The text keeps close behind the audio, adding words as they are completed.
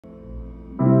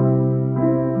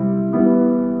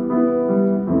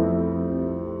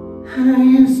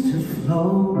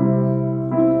slow.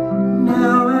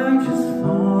 Now I just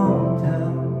fall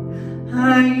down.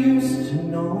 I used to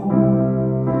know,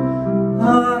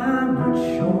 but I'm not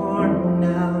sure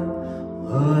now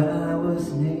what I was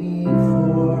made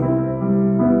for.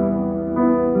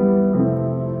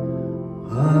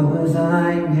 What was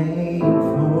I made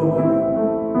for?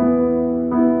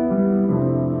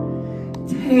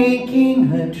 Taking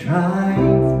a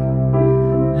drive,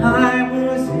 I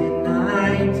wasn't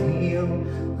ideal,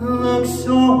 looked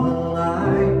so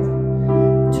alive.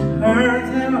 Turns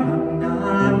out I'm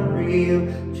not real,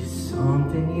 just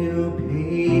something you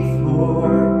paid for.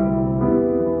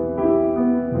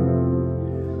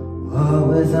 What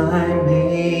was I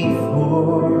made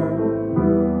for?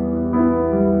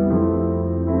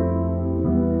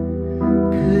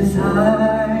 'Cause I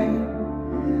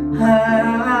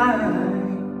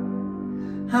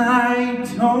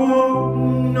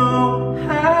don't know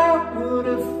how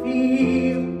to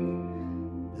feel,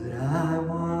 but I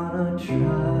wanna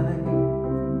try.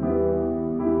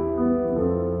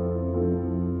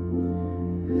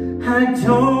 I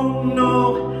don't know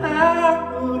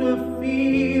how to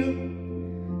feel,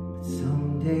 but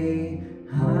someday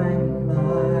I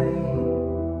might.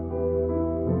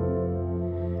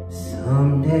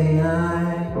 Someday I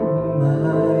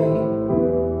might.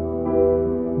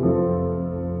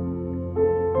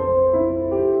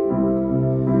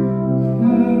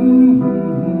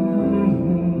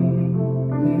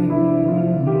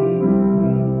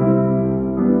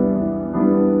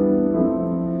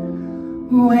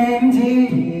 When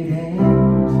did it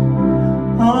end?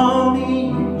 All the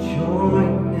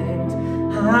enjoyment.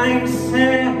 I'm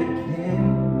sad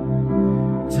again.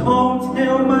 Don't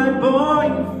tell my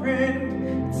boyfriend,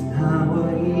 it's not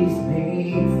what he's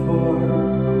made for.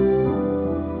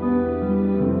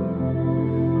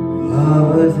 What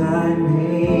was I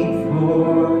made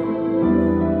for?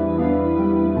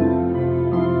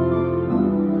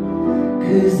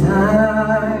 'Cause I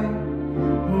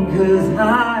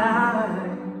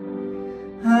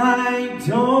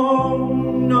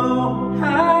don't know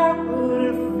how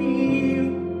to feel,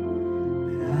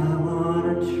 but I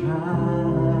wanna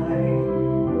try.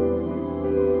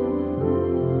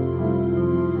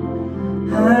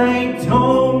 I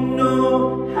don't know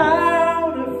how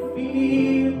to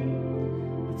feel,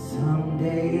 but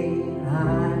someday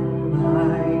I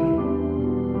might.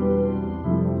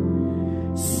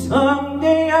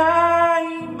 Someday I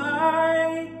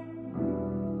might.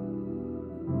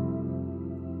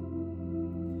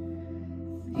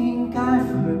 Think I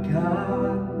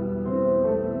forgot.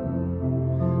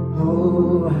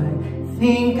 Oh, I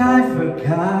think I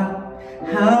forgot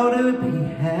how to be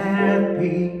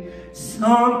happy.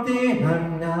 Something I'm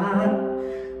not,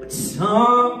 but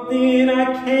something I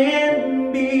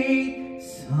can be.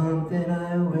 Something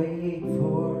I wait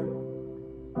for.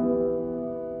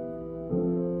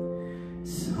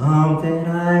 Something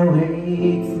I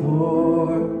wait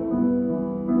for.